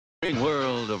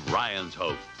World of Ryan's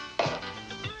Hope.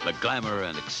 The glamour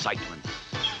and excitement.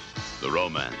 The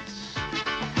romance.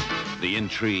 The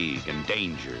intrigue and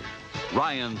danger.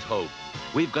 Ryan's Hope.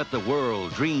 We've got the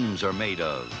world dreams are made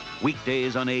of.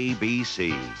 Weekdays on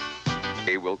ABC.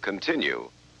 We will continue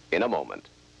in a moment.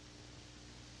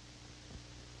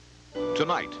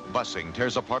 Tonight, busing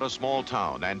tears apart a small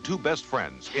town and two best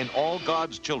friends in All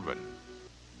God's Children.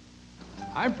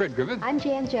 I'm Fred Griffith. I'm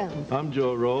Jan Jones. I'm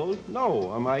Joe Rose.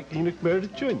 No, I'm Ike Enoch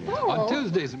Meredith Jr. Oh. On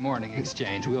Tuesdays at Morning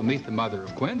Exchange, we'll meet the mother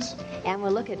of Quince. And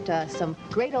we'll look at some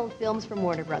great old films from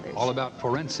Warner Brothers. All about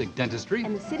forensic dentistry.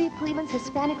 And the City of Cleveland's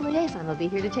Hispanic liaison will be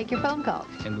here to take your phone calls.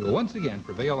 And we'll once again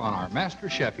prevail on our master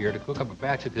chef here to cook up a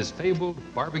batch of his fabled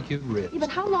barbecued ribs. Yeah, but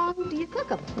how long do you cook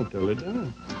them? Until they're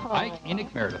done. Oh. Ike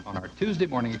Enoch Meredith on our Tuesday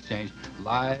Morning Exchange,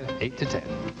 live 8 to 10.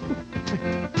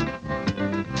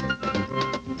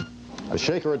 A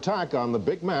shaker attack on the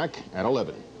Big Mac at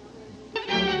 11.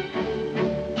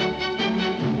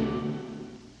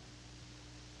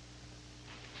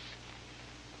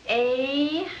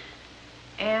 A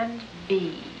and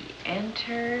B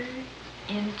enter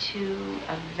into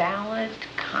a valid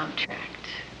contract.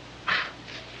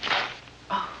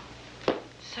 Oh,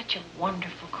 such a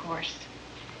wonderful course.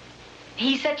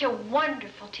 He's such a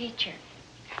wonderful teacher.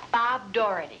 Bob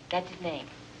Doherty, that's his name.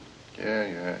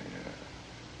 Yeah.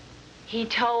 He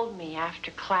told me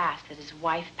after class that his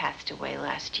wife passed away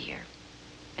last year.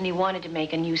 And he wanted to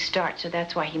make a new start, so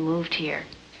that's why he moved here.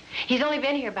 He's only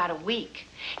been here about a week.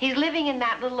 He's living in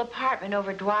that little apartment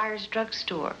over Dwyer's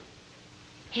drugstore.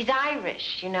 He's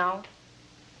Irish, you know.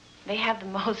 They have the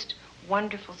most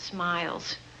wonderful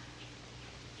smiles.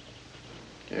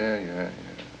 Yeah.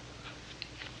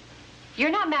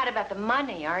 You're not mad about the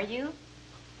money, are you?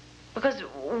 Because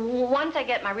once I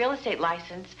get my real estate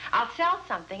license, I'll sell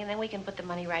something, and then we can put the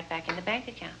money right back in the bank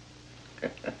account.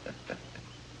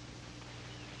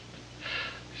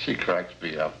 She cracks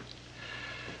me up.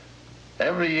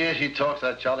 Every year she talks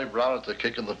that Charlie Brown into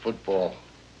kicking the football.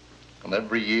 And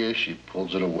every year she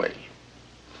pulls it away.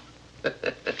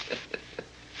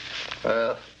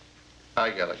 Well, I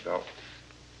gotta go.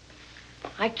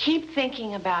 I keep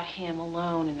thinking about him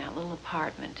alone in that little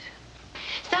apartment.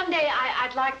 Someday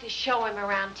I'd like to show him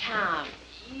around town.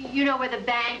 You know where the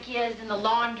bank is and the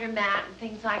laundromat and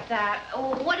things like that.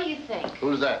 Oh, what do you think?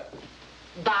 Who's that?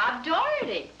 Bob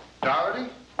Doherty. Doherty?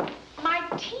 My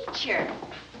teacher.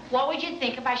 What would you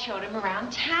think if I showed him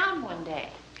around town one day?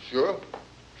 Sure.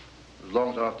 As long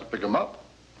as I don't have to pick him up.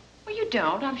 Well, you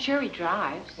don't. I'm sure he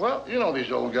drives. Well, you know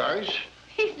these old guys.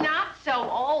 He's not so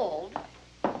old.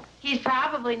 He's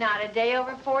probably not a day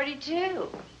over 42.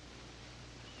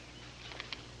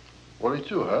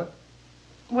 42, huh?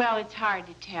 Well, it's hard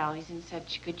to tell. He's in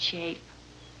such good shape.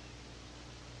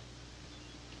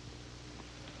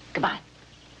 Goodbye.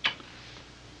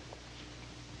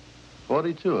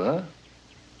 42, huh?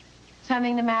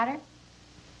 Something the matter?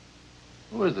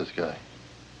 Who is this guy?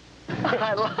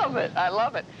 I love it. I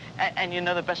love it. And you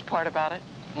know the best part about it?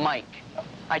 Mike.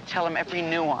 I tell him every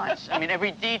nuance. I mean,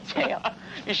 every detail.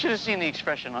 You should have seen the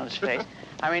expression on his face.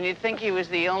 I mean, you'd think he was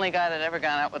the only guy that ever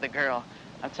gone out with a girl.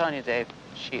 I'm telling you, Dave,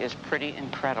 she is pretty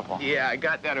incredible. Yeah, I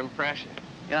got that impression.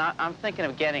 You know, I'm thinking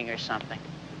of getting her something.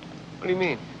 What do you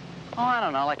mean? Oh, I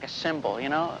don't know, like a symbol, you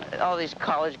know? All these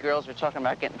college girls were talking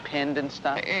about getting pinned and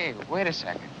stuff. Hey, wait a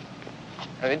second.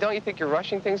 I mean, don't you think you're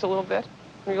rushing things a little bit?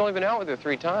 You've only been out with her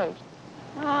 3 times.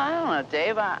 Oh, I don't know,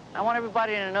 Dave. I want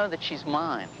everybody to know that she's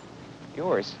mine.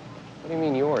 Yours? What do you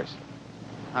mean yours?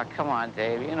 Oh, come on,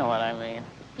 Dave. You know what I mean.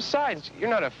 Besides, you're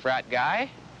not a frat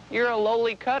guy. You're a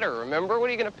lowly cutter, remember? What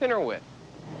are you going to pin her with?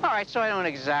 All right, so I don't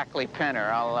exactly pin her.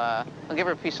 I'll give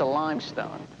her a piece of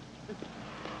limestone.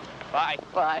 Bye.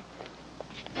 Bye.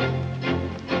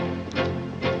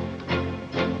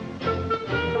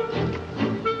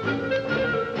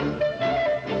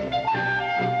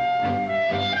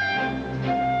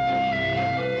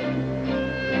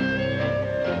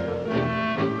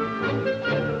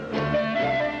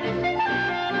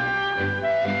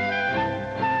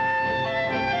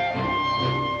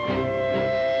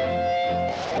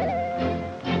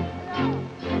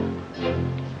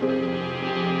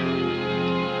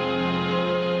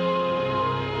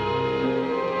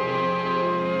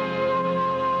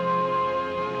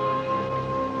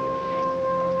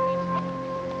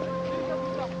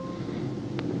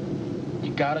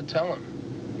 Gotta tell him.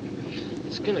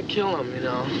 It's gonna kill him, you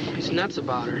know. He's nuts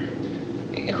about her.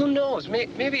 Who knows?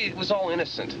 Maybe it was all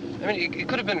innocent. I mean, it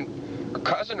could have been a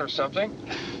cousin or something.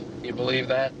 You believe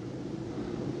that?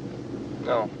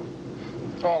 No.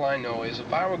 All I know is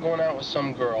if I were going out with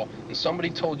some girl and somebody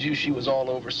told you she was all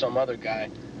over some other guy,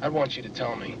 I'd want you to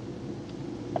tell me.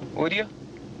 Would you?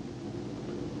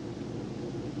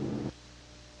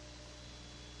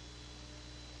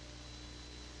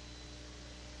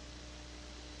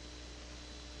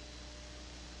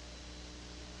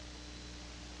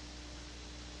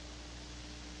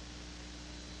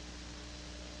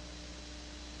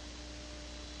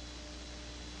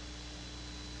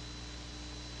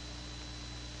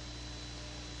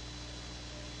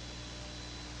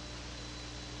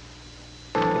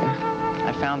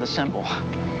 I found the symbol.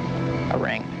 A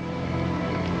ring.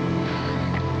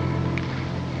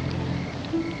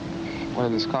 What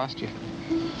did this cost you?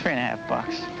 $3.50.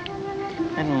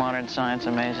 Isn't modern science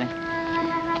amazing?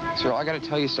 Cyril, I gotta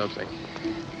tell you something.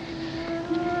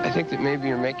 I think that maybe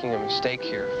you're making a mistake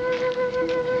here.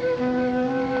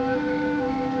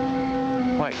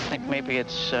 What, you think maybe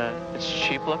it's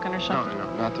cheap looking or No, something?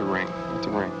 no, not the ring. Not the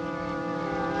ring.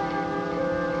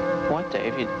 What,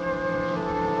 Dave? You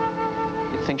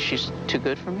think she's too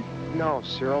good for me? No,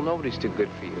 Cyril, nobody's too good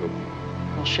for you.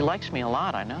 Well, she likes me a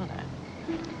lot, I know that.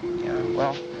 Yeah,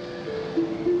 well,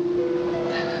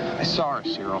 I saw her,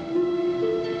 Cyril,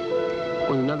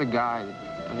 with another guy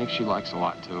that I think she likes a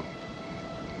lot, too.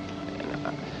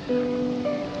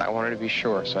 And I wanted to be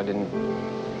sure, so I didn't...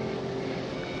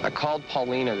 I called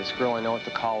Paulina, this girl I know at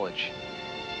the college.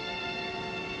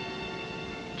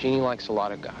 Jeannie likes a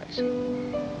lot of guys.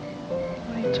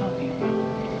 What are you talking about?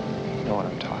 You know what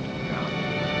I'm talking about.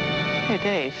 Hey,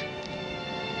 Dave.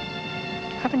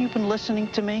 Haven't you been listening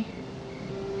to me?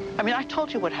 I mean, I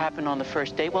told you what happened on the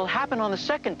first date. Well, it happened on the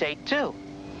second date, too.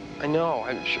 I know,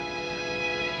 I'm sure.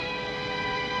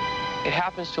 It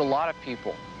happens to a lot of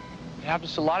people. It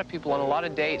happens to a lot of people on a lot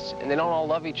of dates, and they don't all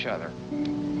love each other. Yeah,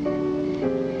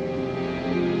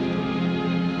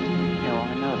 well,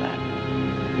 I know that.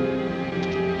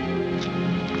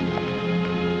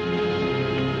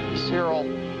 Cyril.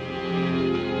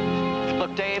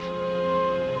 Look, Dave,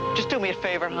 just do me a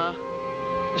favor, huh?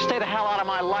 Just stay the hell out of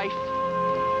my life.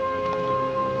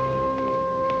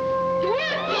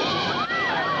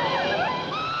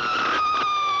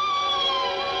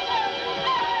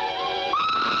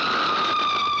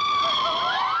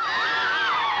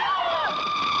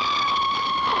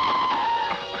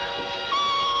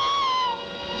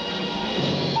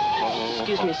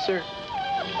 Excuse me, sir.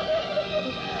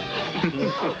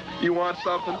 You want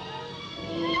something?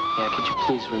 Yeah, could you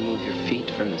please remove your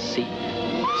feet from the seat,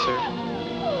 sir?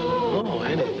 Oh,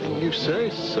 anything you say,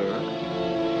 sir.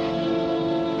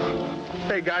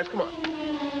 Hey, guys, come on.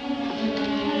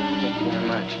 Thank you very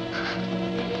much.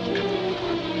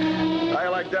 I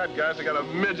like that, guys. I got a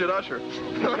midget usher.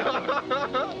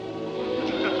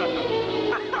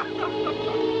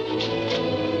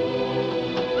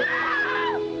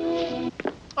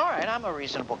 All right, I'm a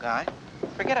reasonable guy.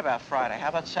 Forget about Friday. How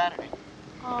about Saturday?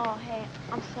 Oh, hey,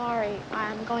 I'm sorry.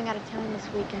 I'm going out of town this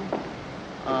weekend.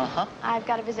 Uh-huh. I've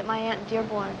got to visit my aunt in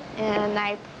Dearborn, and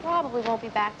I probably won't be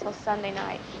back till Sunday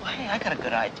night. Well, hey, I got a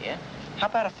good idea. How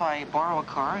about if I borrow a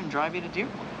car and drive you to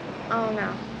Dearborn? Oh,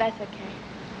 no, that's okay.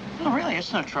 No, really,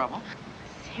 it's no trouble.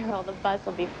 Cyril, the bus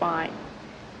will be fine.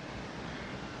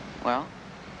 Well,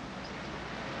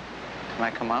 can I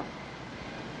come up?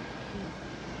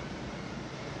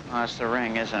 Oh, that's the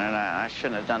ring, isn't it? I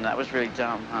shouldn't have done that. That was really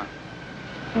dumb, huh?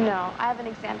 No, I have an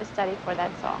exam to study for,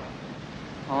 that's all.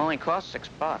 Well, it only cost $6.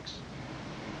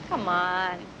 Come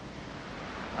on.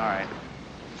 All right,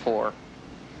 4.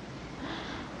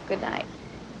 Good night.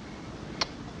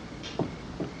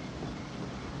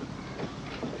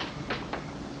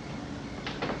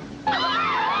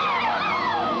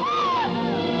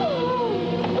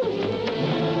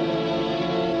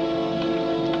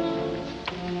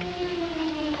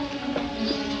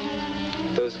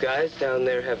 Those guys down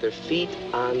there have their feet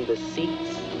on the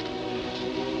seats.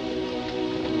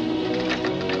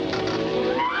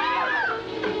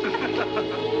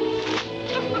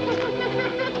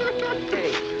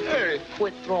 Hey,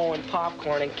 quit throwing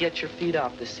popcorn and get your feet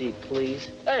off the seat, please.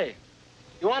 Hey,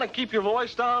 you want to keep your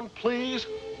voice down, please?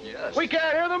 Yes. We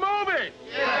can't hear the movie.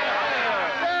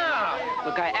 Yeah.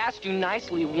 Look, I asked you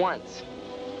nicely once.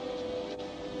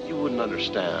 You wouldn't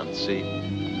understand, see?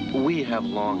 We have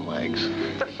long legs.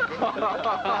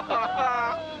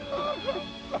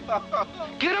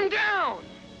 Get him down!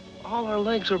 All our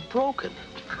legs are broken.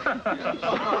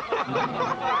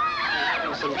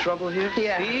 Some trouble here?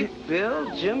 Yeah. Steve,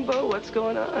 Bill, Jimbo, what's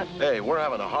going on? Hey, we're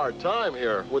having a hard time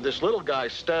here with this little guy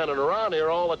standing around here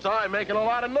all the time making a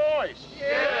lot of noise.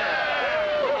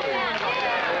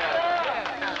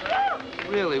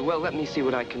 Really? Well, let me see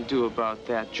what I can do about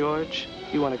that. George,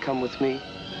 you want to come with me?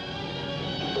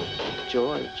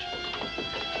 George.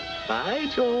 Bye,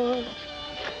 George.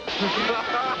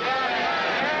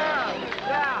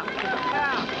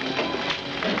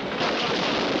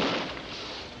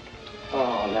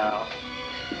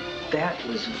 That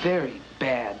was very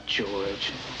bad,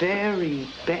 George. Very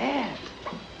bad.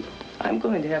 I'm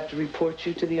going to have to report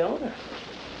you to the owner.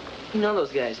 You know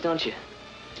those guys, don't you?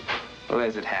 Well,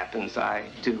 as it happens, I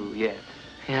do, yeah.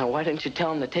 Yeah, why didn't you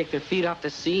tell them to take their feet off the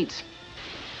seats?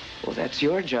 Well, that's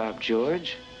your job,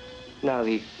 George. Now,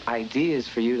 the idea is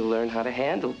for you to learn how to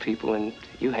handle people, and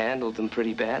you handled them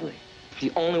pretty badly.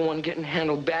 The only one getting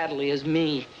handled badly is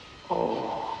me.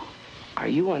 Oh, are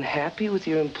you unhappy with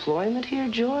your employment here,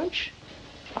 George?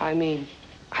 I mean,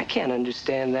 I can't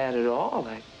understand that at all.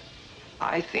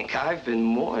 I think I've been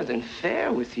more than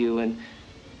fair with you, and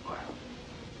well,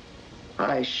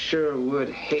 I sure would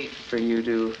hate for you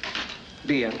to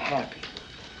be unhappy.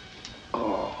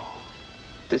 Oh,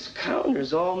 this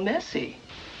counter's all messy.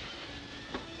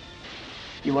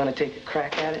 You want to take a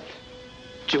crack at it,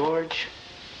 George?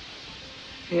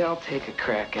 Yeah, I'll take a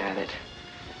crack at it.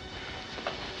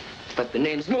 But the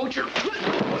name's Moocher.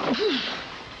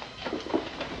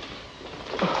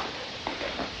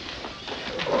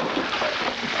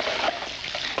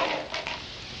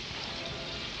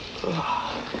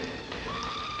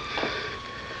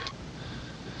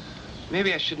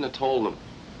 Maybe I shouldn't have told him.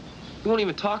 He won't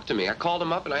even talk to me. I called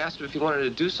him up and I asked him if he wanted to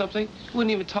do something. He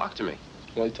wouldn't even talk to me.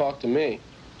 Well, he talked to me.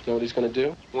 You know what he's going to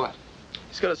do? What?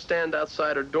 He's going to stand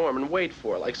outside her dorm and wait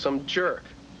for her like some jerk.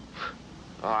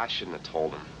 Oh, I shouldn't have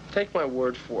told him. Take my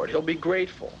word for it. He'll be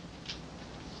grateful.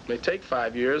 It may take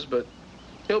 5 years, but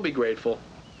he'll be grateful.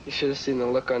 You should have seen the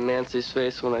look on Nancy's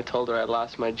face when I told her I'd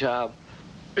lost my job.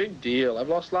 Big deal. I've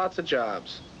lost lots of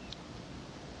jobs.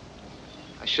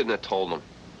 I shouldn't have told him.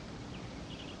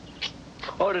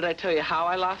 Oh, did I tell you how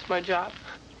I lost my job?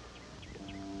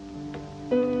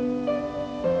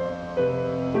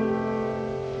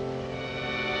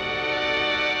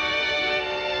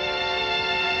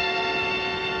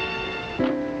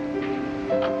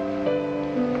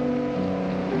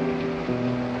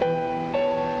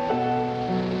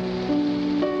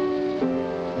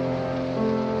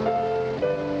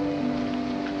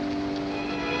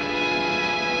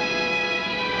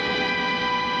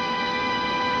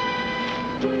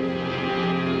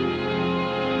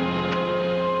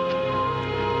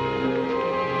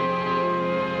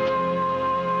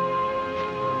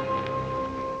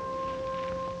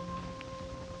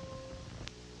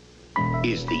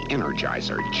 Is the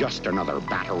Energizer just another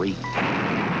battery?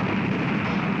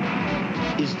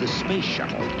 Is the space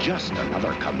shuttle just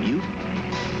another commute?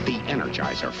 The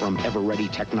Energizer from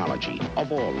Eveready Technology.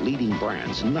 Of all leading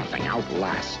brands, nothing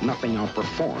outlasts, nothing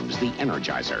outperforms the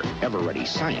Energizer. Eveready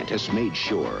scientists made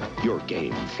sure. Your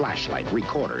game, flashlight,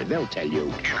 recorder, they'll tell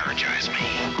you, energize me.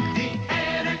 The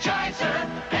Energizer,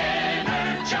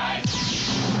 energize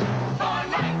for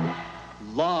life.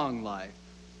 Long life.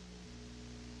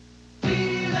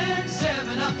 Feeling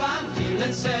 7-Up, I'm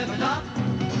feeling 7-Up.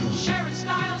 Sharing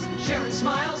styles, sharing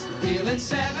smiles, feeling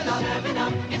 7-Up.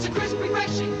 7-Up. It's a crisp,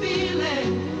 refreshing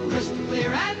feeling. Crystal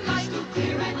clear and light. Crystal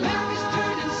clear and America's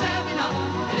turning 7-Up.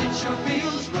 And it sure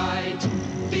feels right.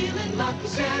 Feeling lucky.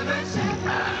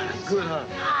 7-Up. Good, huh?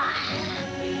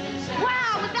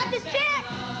 Wow, was that the stick?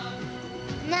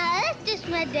 No, that's just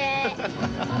my dad.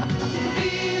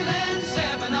 Feeling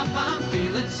 7-Up, I'm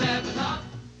feeling 7-Up.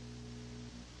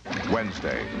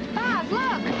 Wednesday. Bob, look.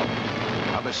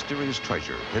 A mysterious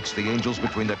treasure hits the angels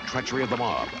between the treachery of the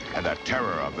mob and the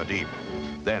terror of the deep.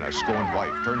 Then a scorned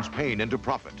wife turns pain into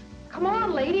profit Come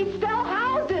on, ladies, sell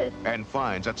houses. and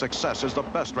finds that success is the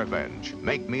best revenge.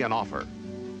 Make me an offer.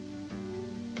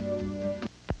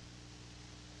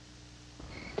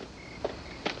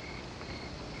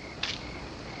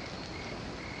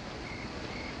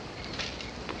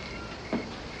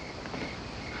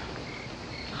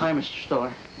 Hi, Mr.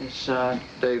 Stoller. It's,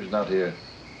 Dave's not here.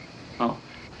 Oh.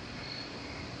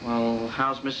 Well,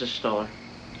 how's Mrs. Stoller?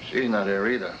 She's not here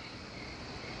either.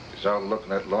 She's out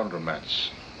looking at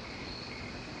laundromats.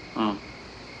 Oh.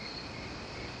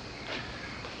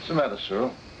 What's the matter,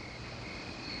 Cyril?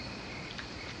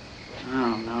 I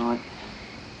don't know.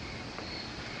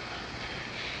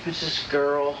 It's this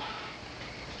girl.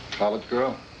 College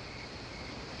girl?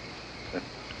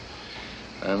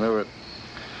 I knew it.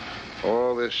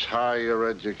 All this higher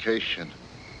education.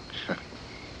 I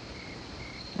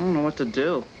don't know what to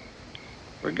do.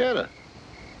 Forget it.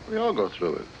 We all go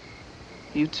through it.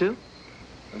 You too?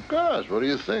 Of course. What do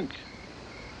you think?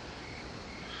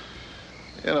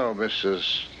 You know,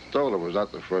 Mrs. Stoller was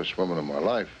not the first woman in my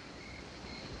life.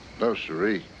 No,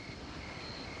 siree.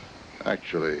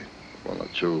 Actually, one or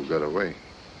two got away.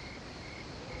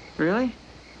 Really?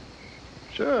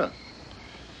 Sure.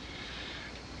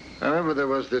 I remember there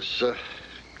was this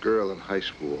girl in high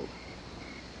school,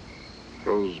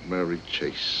 Rosemary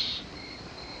Chase.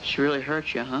 She really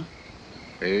hurt you, huh?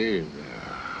 Hey,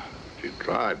 she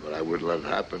tried, but I wouldn't let it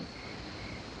happen.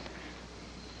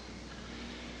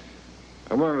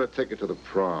 I wanted to take her to the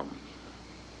prom,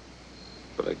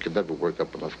 but I could never work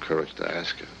up enough courage to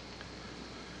ask her.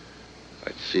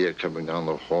 I'd see her coming down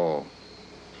the hall,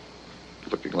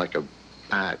 looking like a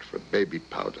ad for baby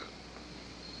powder.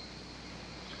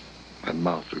 My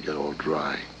mouth would get all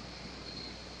dry.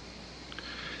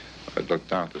 I'd look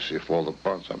down to see if all the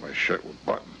buttons on my shirt were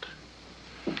buttoned.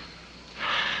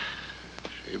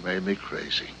 She made me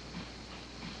crazy.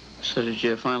 So did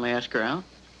you finally ask her out?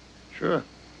 Sure.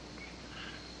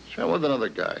 She went with another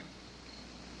guy.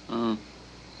 Oh.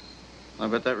 I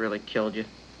bet that really killed you.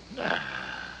 I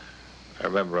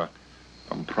remember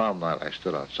on prom night, I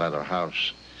stood outside her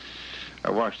house.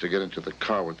 I watched her get into the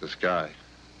car with this guy.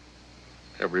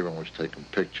 Everyone was taking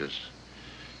pictures.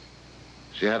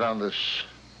 She had on this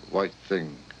white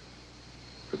thing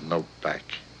with no back.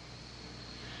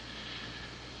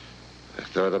 I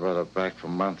thought about her back for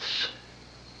months.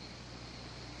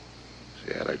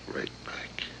 She had a great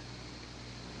back.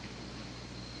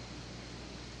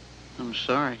 I'm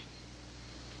sorry.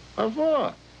 What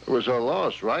for? It was her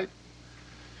loss, right?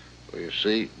 Well, you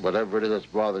see, whatever it is that's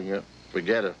bothering you,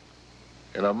 forget it.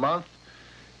 In a month,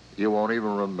 you won't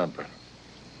even remember.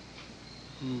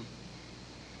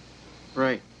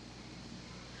 Right.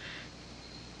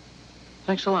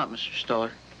 Thanks a lot, Mr.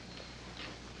 Stoller.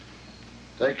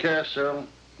 Take care, Cyril.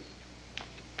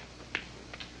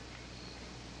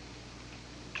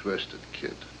 Twisted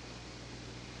kid.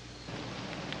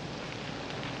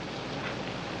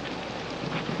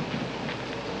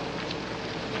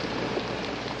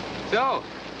 So,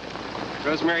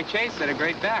 Rosemary Chase had a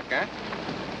great back, huh?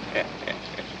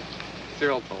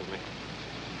 Cyril told me.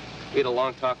 We had a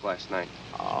long talk last night.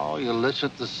 Oh, you listen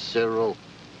to Cyril.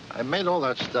 I made all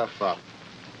that stuff up.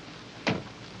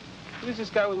 Who's this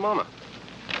guy with Mama?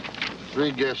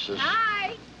 3 guesses.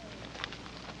 Hi.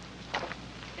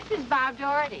 This is Bob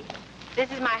Doherty.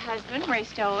 This is my husband, Ray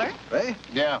Stoller. Ray?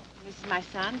 Yeah. This is my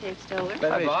son, Dave Stoller.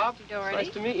 Hi, Bob. Mr. Doherty. Nice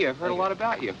to meet you. I've heard a lot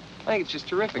about you. I think it's just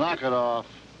terrific. Knock it off.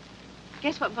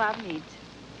 Guess what Bob needs?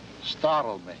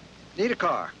 Startled me. Need a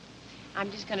car. I'm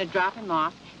just going to drop him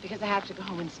off because I have to go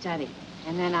home and study.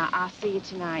 And then I'll see you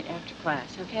tonight after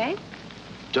class, okay?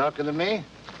 Talking to me?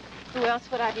 Who else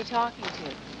would I be talking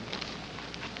to?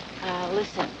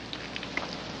 Listen.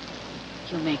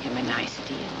 You'll make him a nice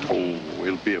deal. Oh,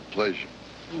 it'll be a pleasure.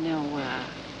 You know,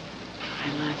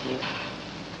 I love you.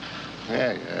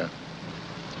 Yeah.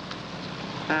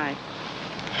 Bye.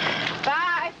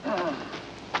 Bye.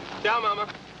 Ciao, Mama.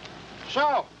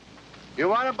 So, you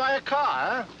want to buy a car,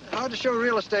 huh? Hard to show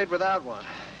real estate without one.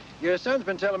 Your son's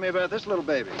been telling me about this little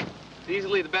baby. It's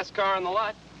easily the best car on the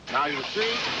lot. Now you see,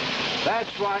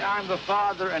 that's why I'm the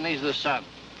father and he's the son.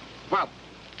 Well,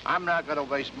 I'm not going to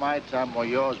waste my time or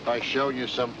yours by showing you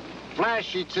some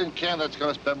flashy tin can that's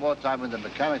going to spend more time in the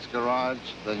mechanic's garage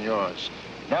than yours.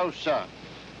 No, sir.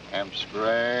 I'm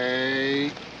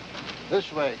straight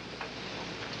this way.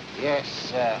 Yes,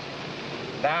 sir.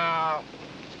 Now,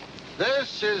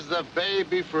 this is the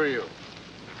baby for you.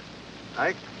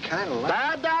 I kind of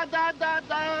like...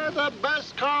 The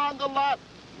best car on the lot.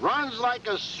 Runs like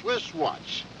a Swiss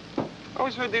watch. I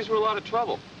always heard these were a lot of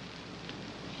trouble.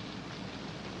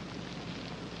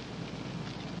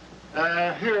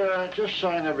 Here, just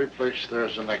sign every place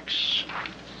there's an X.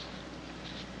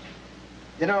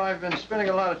 You know, I've been spending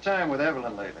a lot of time with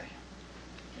Evelyn lately.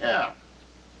 Yeah,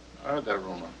 I heard that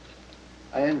rumor.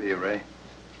 I envy you, Ray.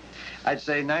 I'd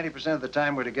say 90% of the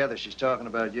time we're together, she's talking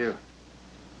about you.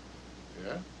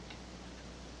 Yeah?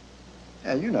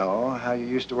 Yeah, you know how you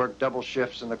used to work double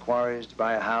shifts in the quarries to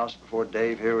buy a house before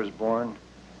Dave here was born.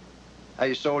 How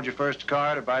you sold your first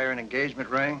car to buy her an engagement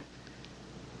ring.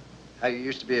 How you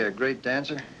used to be a great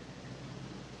dancer.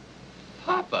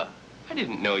 Papa, I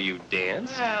didn't know you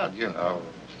danced. Well, you know.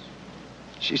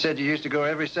 She said you used to go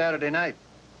every Saturday night.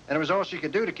 And it was all she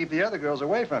could do to keep the other girls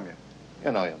away from you.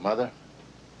 You know your mother.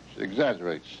 She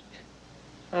exaggerates.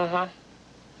 Uh-huh.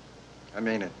 I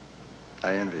mean it.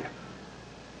 I envy you.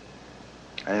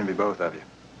 I envy both of you.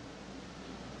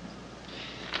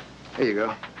 Here you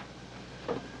go.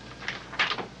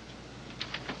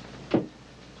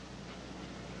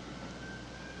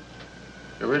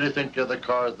 You really think your other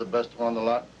car is the best one on the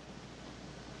lot?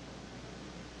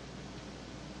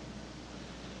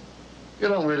 You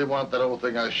don't really want that old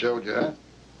thing I showed you, huh?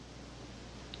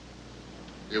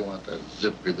 You want that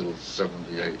zippy little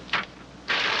 78.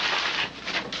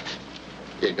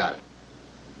 You got it.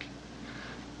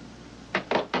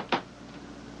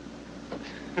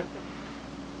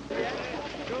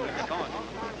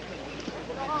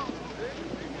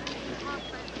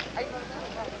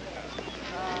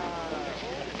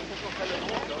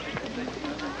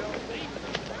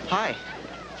 Hi.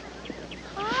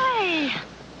 Hi.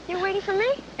 You're waiting for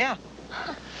me? Yeah.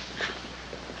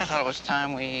 I thought it was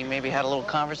time we maybe had a little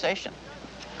conversation.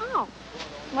 Oh.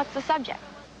 What's the subject?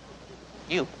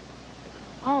 You.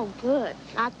 Oh, good.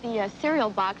 Not the cereal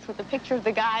box with the picture of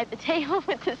the guy at the table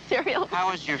with the cereal.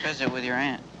 How was your visit with your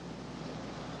aunt?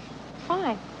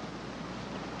 Fine.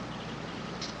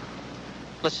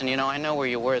 Listen, you know, I know where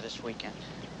you were this weekend.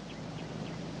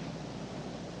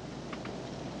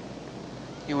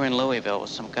 You were in Louisville with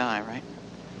some guy, right?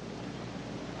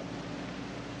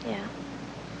 Yeah.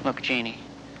 Look, Jeannie,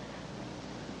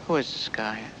 who is this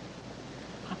guy?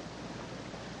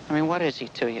 I mean, what is he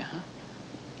to you, huh?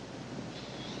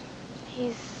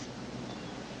 He's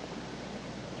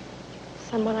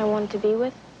someone I wanted to be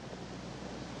with.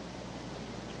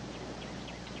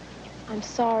 I'm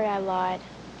sorry I lied.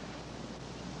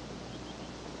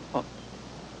 Well,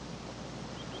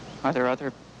 are there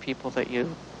other people that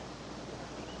you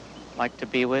like to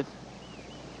be with?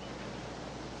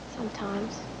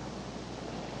 Sometimes.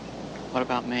 What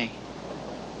about me?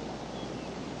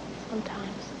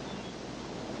 Sometimes.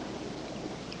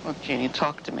 Look, Jeannie,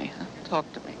 talk to me, huh?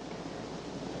 Talk to me.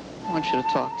 I want you to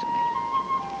talk to me.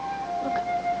 Look,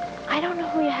 I don't know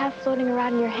who you have floating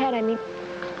around in your head. I mean,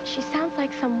 she sounds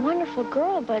like some wonderful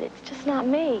girl, but it's just not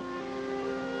me.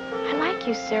 I like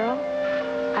you, Cyril.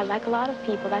 I like a lot of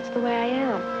people. That's the way I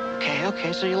am.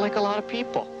 Okay, so you like a lot of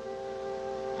people.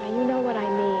 Now, you know what I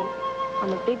mean.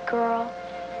 I'm a big girl,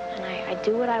 and I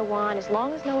do what I want, as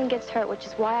long as no one gets hurt, which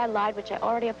is why I lied, which I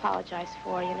already apologized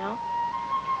for, you know?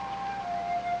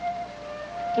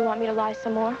 You want me to lie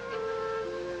some more?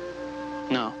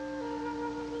 No.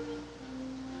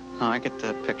 No, I get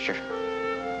the picture.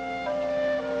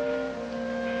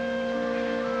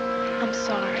 I'm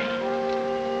sorry.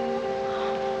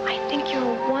 I think you're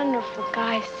a wonderful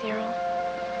guy, Cyril.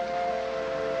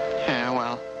 Yeah,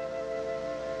 well,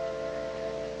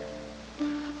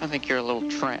 I think you're a little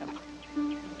tramp.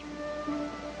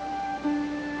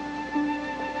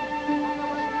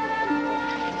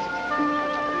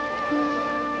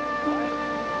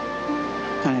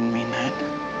 I didn't mean that.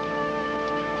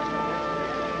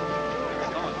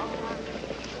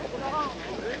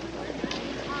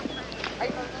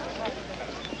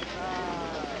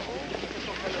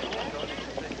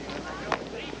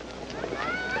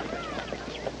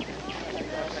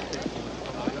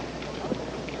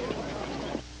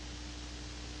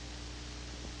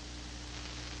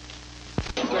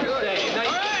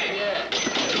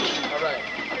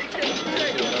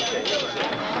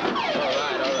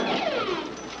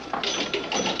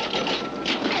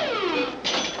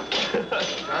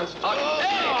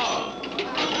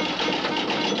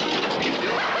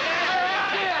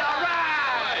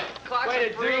 Way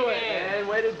to do it, man.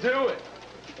 Way to do it.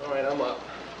 All right, I'm up.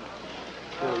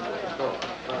 Here we go.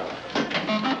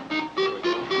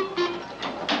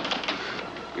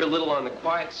 You're a little on the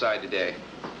quiet side today.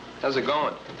 How's it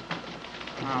going?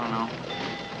 I don't know.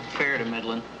 Fair to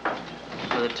middling.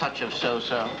 With a touch of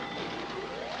so-so.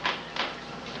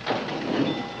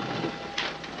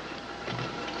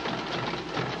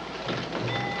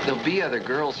 There'll be other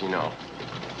girls, you know.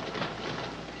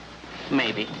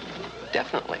 Maybe.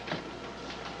 Definitely.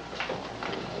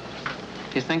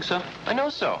 You think so? I know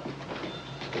so.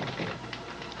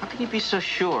 How can you be so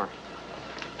sure?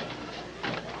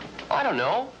 I don't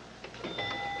know. You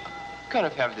kind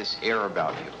of have this air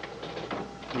about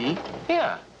you. Me?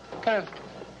 Yeah. Kind of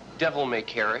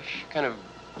devil-may-care-ish, kind of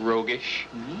roguish.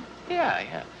 Me?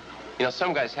 Yeah. You know,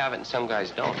 some guys have it and some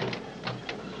guys don't.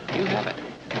 You have it.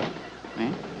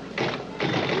 Me?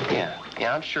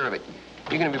 Yeah, I'm sure of it.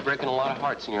 You're gonna be breaking a lot of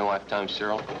hearts in your lifetime,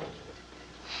 Cyril.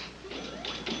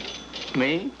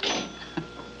 Me?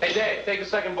 Hey, Dave, take the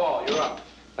second ball. You're up.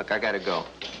 Look, I gotta go.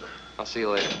 I'll see you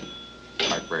later.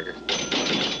 Heartbreaker.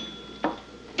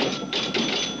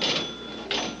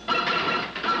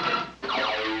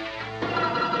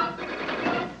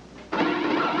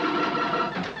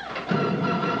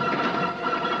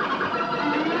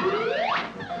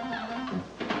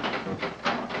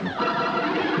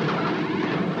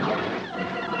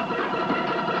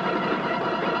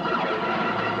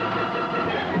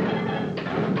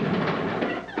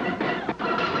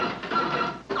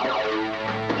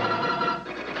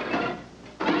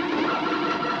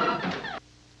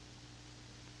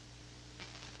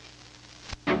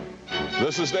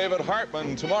 This is David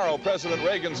Hartman. Tomorrow, President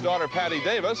Reagan's daughter, Patty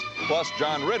Davis, plus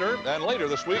John Ritter, and later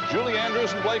this week, Julie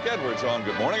Andrews and Blake Edwards on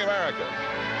Good Morning America.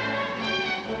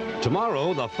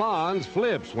 Tomorrow, the Fonz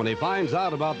flips when he finds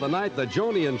out about the night that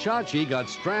Joni and Chachi got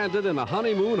stranded in a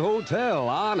honeymoon hotel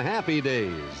on Happy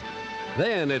Days.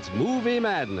 Then it's movie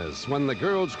madness when the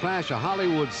girls crash a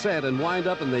Hollywood set and wind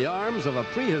up in the arms of a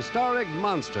prehistoric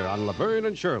monster on Laverne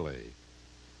and Shirley.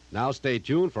 Now stay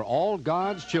tuned for All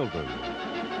God's Children,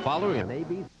 following an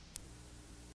ABC.